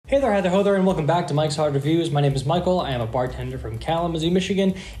Hey there, hi there, ho there, and welcome back to Mike's Hard Reviews. My name is Michael. I am a bartender from Kalamazoo,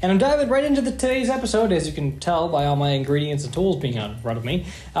 Michigan, and I'm diving right into today's episode, as you can tell by all my ingredients and tools being out in front of me,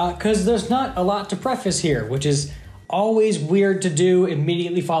 because there's not a lot to preface here, which is always weird to do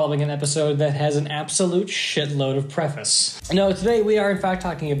immediately following an episode that has an absolute shitload of preface. No, today we are in fact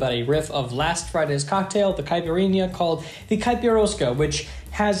talking about a riff of last Friday's cocktail, the Caipirinha, called the Caipiroska, which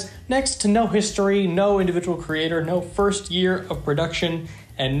has next to no history, no individual creator, no first year of production,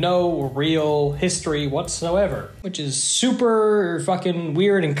 and no real history whatsoever, which is super fucking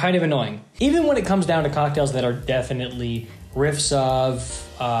weird and kind of annoying. Even when it comes down to cocktails that are definitely riffs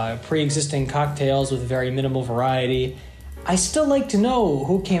of pre-existing cocktails with very minimal variety, I still like to know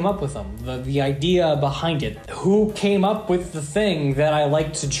who came up with them, the idea behind it, who came up with the thing that I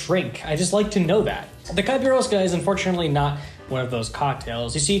like to drink. I just like to know that. The Caipiroska is unfortunately not one of those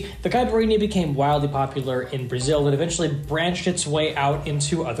cocktails. You see, the Caipirinha became wildly popular in Brazil and eventually branched its way out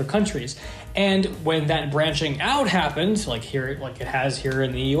into other countries. And when that branching out happened, like it has here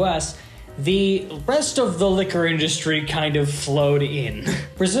in the US, the rest of the liquor industry kind of flowed in.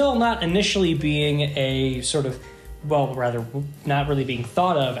 Brazil, not initially being a sort of, well, rather not really being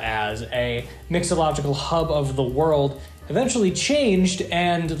thought of as a mixological hub of the world, eventually changed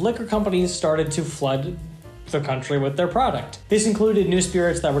and liquor companies started to flood the country with their product. This included new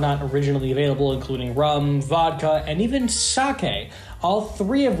spirits that were not originally available, including rum, vodka, and even sake, all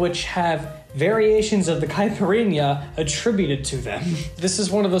three of which have variations of the Caipirinha attributed to them. This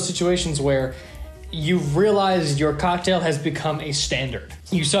is one of those situations where you've realized your cocktail has become a standard.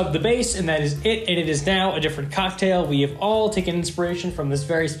 You sub the base and that is it, and it is now a different cocktail. We have all taken inspiration from this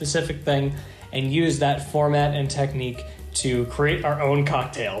very specific thing and used that format and technique to create our own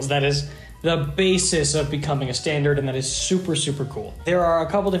cocktails. That is the basis of becoming a standard, and that is super, super cool. There are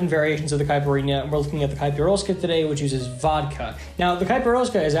a couple different variations of the Caipirinha, and we're looking at the Caipiroska today, which uses vodka. Now, the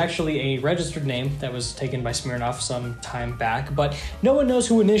Caipiroska is actually a registered name that was taken by Smirnoff some time back, but no one knows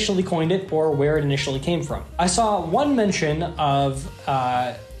who initially coined it or where it initially came from. I saw one mention of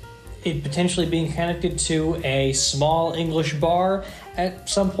it potentially being connected to a small English bar at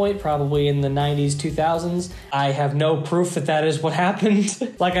some point, probably in the 90s, 2000s. I have no proof that that is what happened.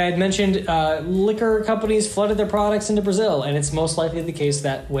 Like I had mentioned, liquor companies flooded their products into Brazil, and it's most likely the case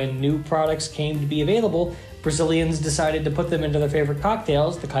that when new products came to be available, Brazilians decided to put them into their favorite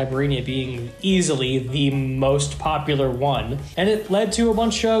cocktails, the Caipirinha being easily the most popular one, and it led to a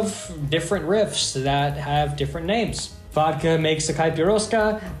bunch of different riffs that have different names. Vodka makes a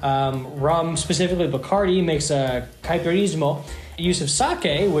Caipiroska, rum, specifically Bacardi, makes a Caipirismo. Use of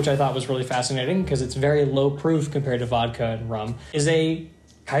sake, which I thought was really fascinating because it's very low proof compared to vodka and rum, is a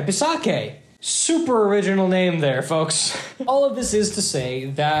Caipisake. Super original name there, folks. All of this is to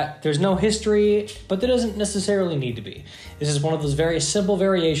say that there's no history, but there doesn't necessarily need to be. This is one of those very simple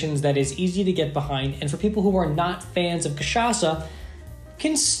variations that is easy to get behind, and for people who are not fans of cachaça,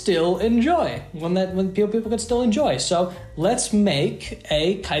 can still enjoy, when people can still enjoy. So let's make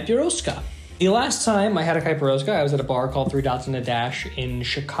a Caipiroska. The last time I had a Caipiroska, I was at a bar called 3 Dots and a Dash in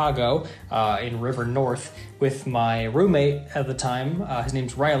Chicago, in River North, with my roommate at the time. His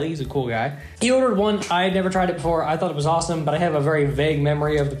name's Riley, he's a cool guy. He ordered one, I had never tried it before, I thought it was awesome, but I have a very vague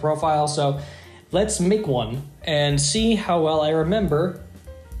memory of the profile, so let's make one and see how well I remember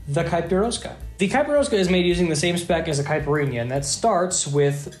the Caipiroska. The Caipiroska is made using the same spec as a Caipirinha, and that starts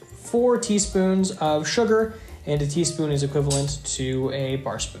with 4 teaspoons of sugar, and a teaspoon is equivalent to a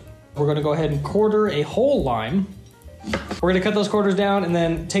bar spoon. We're gonna go ahead and quarter a whole lime. We're gonna cut those quarters down and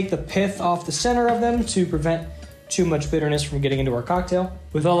then take the pith off the center of them to prevent too much bitterness from getting into our cocktail.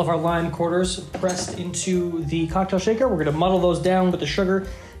 With all of our lime quarters pressed into the cocktail shaker, we're gonna muddle those down with the sugar,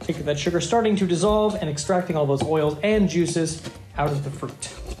 take that sugar starting to dissolve and extracting all those oils and juices out of the fruit.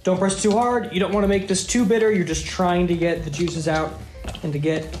 Don't press too hard, you don't wanna make this too bitter, you're just trying to get the juices out and to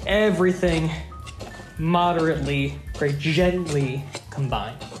get everything moderately, very gently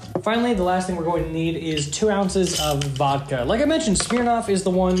combined. Finally, the last thing we're going to need is 2 ounces of vodka. Like I mentioned, Smirnoff is the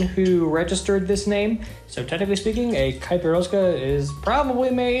one who registered this name. So technically speaking, a Caipiroska is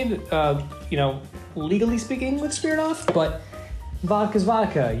probably made, legally speaking with Smirnoff, but vodka's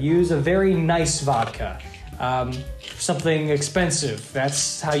vodka. Use a very nice vodka. Something expensive.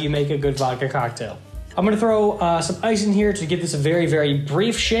 That's how you make a good vodka cocktail. I'm gonna throw some ice in here to give this a very, very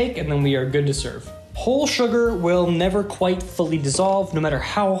brief shake, and then we are good to serve. Whole sugar will never quite fully dissolve. No matter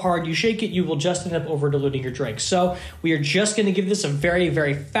how hard you shake it, you will just end up over diluting your drink. So we are just gonna give this a very,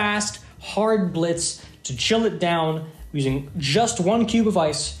 very fast, hard blitz to chill it down using just 1 cube of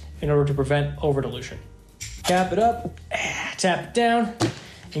ice in order to prevent over dilution. Tap it up, tap it down,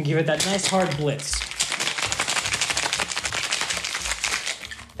 and give it that nice hard blitz.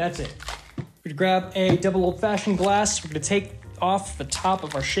 That's it. We're gonna grab a double old-fashioned glass. We're gonna take off the top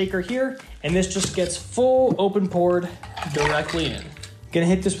of our shaker here, and this just gets full open poured directly in. Gonna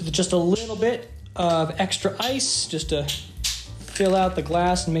hit this with just a little bit of extra ice just to fill out the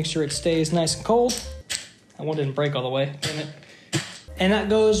glass and make sure it stays nice and cold. That one didn't break all the way, damn it. And that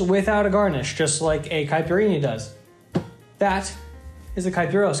goes without a garnish, just like a Caipirinha does. That is a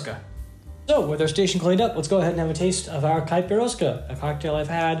Caipiroska. So, with our station cleaned up, let's go ahead and have a taste of our Caipiroska, a cocktail I've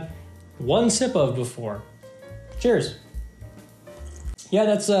had one sip of before. Cheers. Yeah,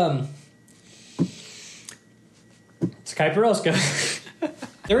 that's, it's Caipiroska.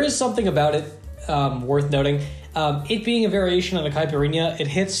 There is something about it worth noting. It being a variation of the Caipirinha, it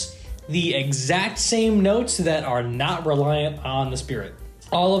hits the exact same notes that are not reliant on the spirit.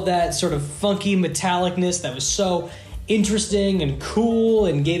 All of that sort of funky metallicness that was so interesting and cool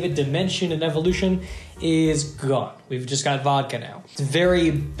and gave it dimension and evolution is gone. We've just got vodka now. It's very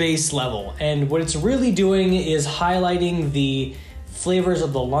base level, and what it's really doing is highlighting the flavors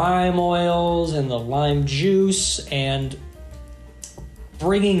of the lime oils and the lime juice and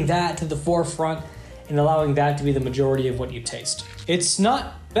bringing that to the forefront and allowing that to be the majority of what you taste. It's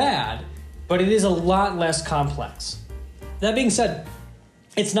not bad, but it is a lot less complex. That being said,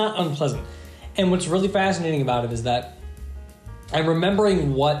 it's not unpleasant. And what's really fascinating about it is that I'm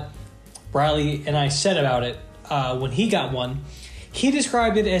remembering what Riley and I said about it when he got one. He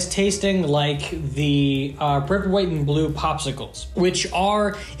described it as tasting like the red, white, and blue popsicles, which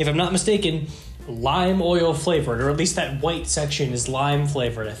are, if I'm not mistaken, lime oil flavored, or at least that white section is lime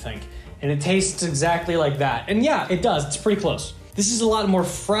flavored, I think. And it tastes exactly like that. And yeah, it does. It's pretty close. This is a lot more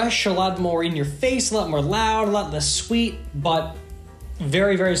fresh, a lot more in your face, a lot more loud, a lot less sweet, but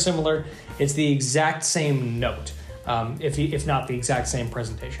very, very similar. It's the exact same note, if not the exact same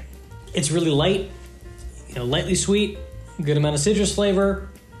presentation. It's really light, lightly sweet, good amount of citrus flavor,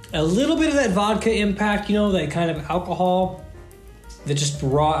 a little bit of that vodka impact, that kind of alcohol, the just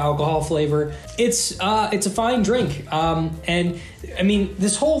raw alcohol flavor. It's a fine drink. And I mean,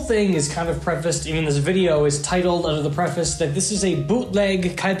 this whole thing is kind of prefaced, even this video is titled under the preface that this is a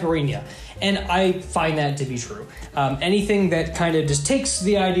bootleg Caipirinha. And I find that to be true. Anything that kind of just takes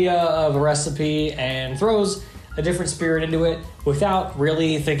the idea of a recipe and throws a different spirit into it without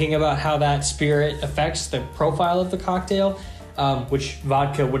really thinking about how that spirit affects the profile of the cocktail, which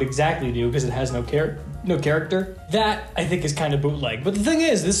vodka would exactly do because it has no character. That, I think, is kind of bootleg. But the thing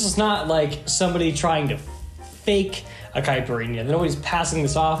is, this is not like somebody trying to fake a Caipirinha. Nobody's passing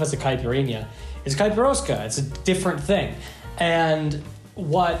this off as a Caipirinha. It's Caipiroska. It's a different thing. And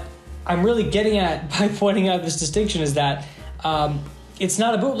what I'm really getting at by pointing out this distinction is that it's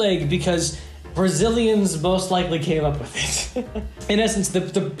not a bootleg because Brazilians most likely came up with it. In essence,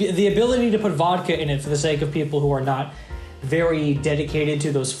 the ability to put vodka in it for the sake of people who are not very dedicated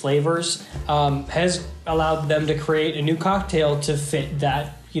to those flavors has allowed them to create a new cocktail to fit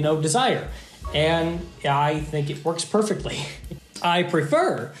that, desire. And I think it works perfectly. I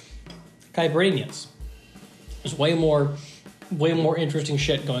prefer Caipirinhas. There's way more interesting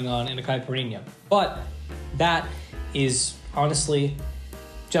shit going on in a Caipirinha. But that is honestly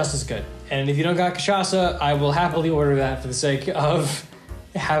just as good. And if you don't got cachaça, I will happily order that for the sake of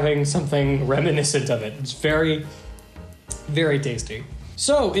having something reminiscent of it. It's very, very tasty.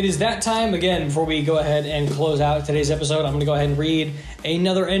 So it is that time again. Before we go ahead and close out today's episode, I'm going to go ahead and read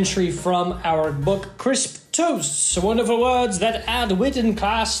another entry from our book, Crisp Toasts, wonderful words that add wit and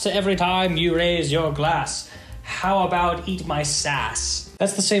class to every time you raise your glass. How about eat my sass?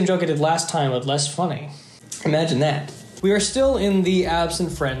 That's the same joke I did last time, but less funny. Imagine that. We are still in the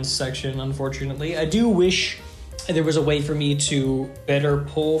absent friends section, unfortunately. I do wish there was a way for me to better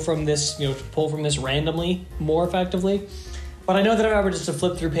pull from this, randomly more effectively. But I know that if I were just to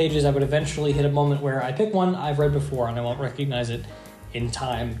flip through pages, I would eventually hit a moment where I pick one I've read before and I won't recognize it in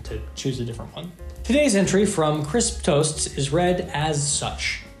time to choose a different one. Today's entry from Crisp Toasts is read as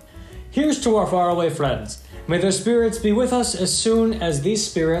such. Here's to our faraway friends. May their spirits be with us as soon as these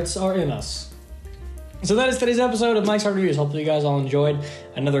spirits are in us. So that is today's episode of Mike's Hard Reviews. Hopefully you guys all enjoyed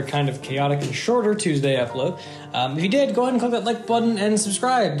another kind of chaotic and shorter Tuesday upload. If you did, go ahead and click that like button and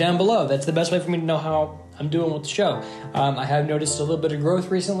subscribe down below. That's the best way for me to know how I'm doing with the show. I have noticed a little bit of growth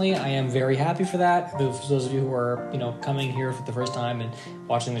recently. I am very happy for that. For those of you who are, coming here for the first time and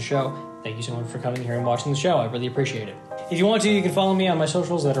watching the show, thank you so much for coming here and watching the show. I really appreciate it. If you want to, you can follow me on my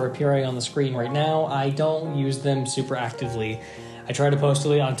socials that are appearing on the screen right now. I don't use them super actively. I try to post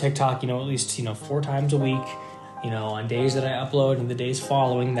on TikTok, at least, 4 times a week, on days that I upload and the days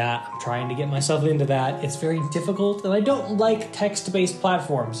following that. I'm trying to get myself into that. It's very difficult, and I don't like text-based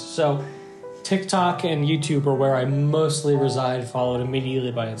platforms. So TikTok and YouTube are where I mostly reside, followed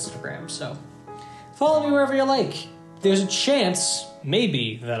immediately by Instagram. So follow me wherever you like. There's a chance,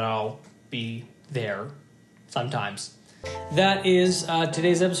 maybe, that I'll be there sometimes. That is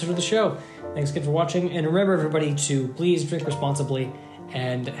today's episode of the show. Thanks again for watching, and remember, everybody, to please drink responsibly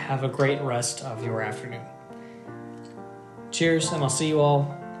and have a great rest of your afternoon. Cheers, and I'll see you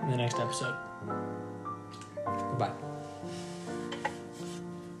all in the next episode. Goodbye.